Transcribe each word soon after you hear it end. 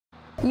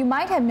You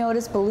might have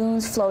noticed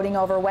balloons floating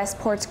over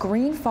Westport's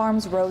Green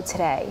Farms Road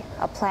today,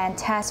 a planned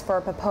test for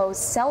a proposed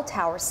cell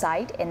tower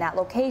site in that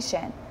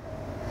location.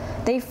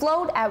 They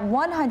float at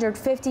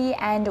 150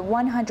 and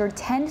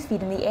 110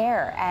 feet in the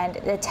air, and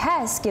the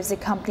test gives the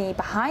company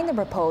behind the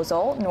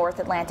proposal, North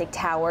Atlantic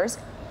Towers,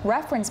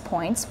 reference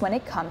points when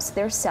it comes to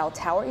their cell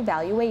tower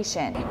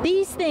evaluation.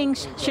 These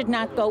things should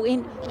not go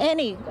in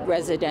any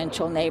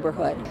residential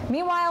neighborhood.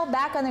 Meanwhile,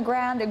 back on the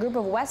ground, a group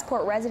of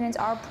Westport residents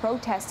are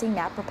protesting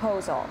that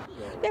proposal.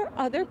 There are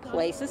other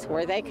places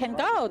where they can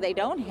go. They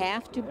don't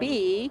have to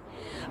be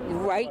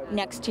right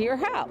next to your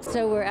house.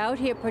 So we're out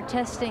here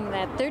protesting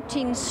that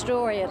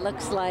 13-story, it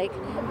looks like,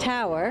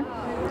 tower,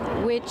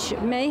 which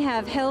may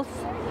have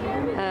health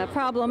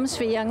problems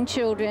for young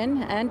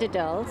children and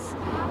adults,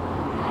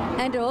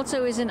 and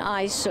also is an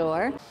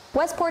eyesore.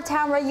 Westport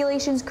town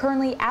regulations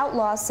currently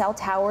outlaw cell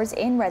towers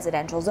in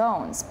residential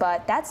zones,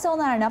 but that's still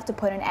not enough to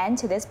put an end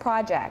to this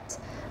project.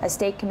 A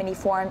state committee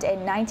formed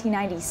in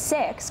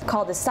 1996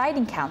 called the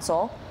Siting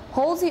Council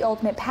holds the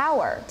ultimate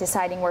power,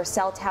 deciding where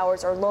cell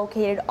towers are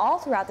located all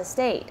throughout the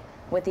state,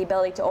 with the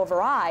ability to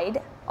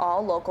override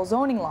all local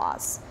zoning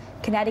laws.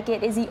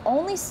 Connecticut is the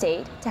only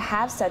state to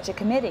have such a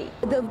committee.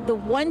 The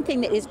one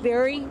thing that is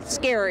very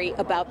scary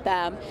about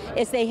them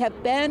is they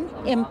have been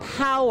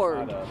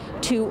empowered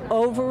to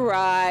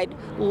override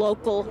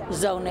local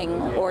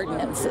zoning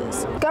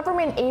ordinances.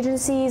 Government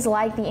agencies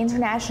like the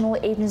International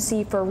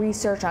Agency for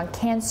Research on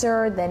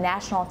Cancer, the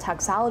National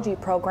Toxicology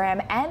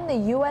Program, and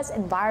the U.S.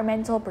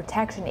 Environmental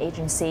Protection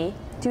Agency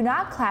do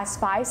not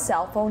classify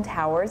cell phone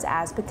towers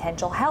as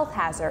potential health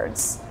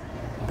hazards.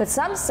 But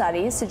some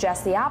studies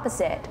suggest the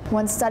opposite.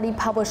 One study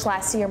published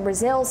last year in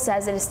Brazil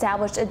says it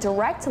established a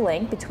direct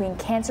link between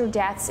cancer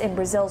deaths in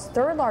Brazil's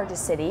third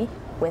largest city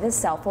with a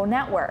cell phone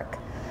network.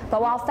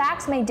 But while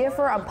facts may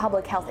differ on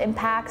public health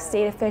impacts,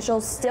 state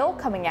officials still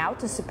coming out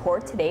to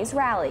support today's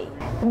rally.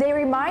 They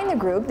remind the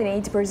group they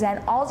need to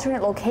present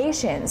alternate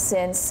locations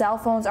since cell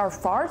phones are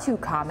far too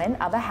common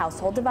of a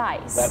household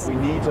device. That we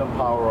need to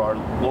empower our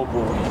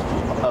local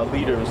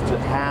leaders to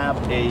have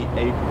a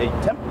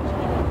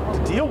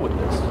template to deal with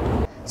this.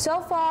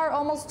 So far,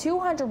 almost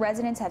 200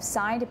 residents have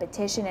signed a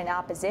petition in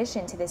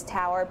opposition to this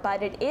tower,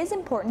 but it is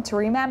important to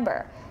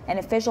remember, an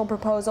official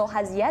proposal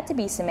has yet to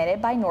be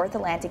submitted by North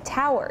Atlantic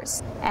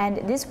Towers. And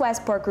this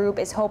Westport group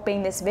is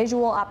hoping this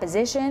visual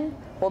opposition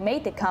will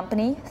make the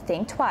company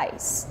think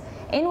twice.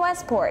 In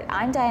Westport,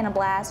 I'm Diana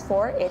Blass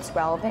for It's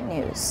Relevant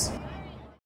News.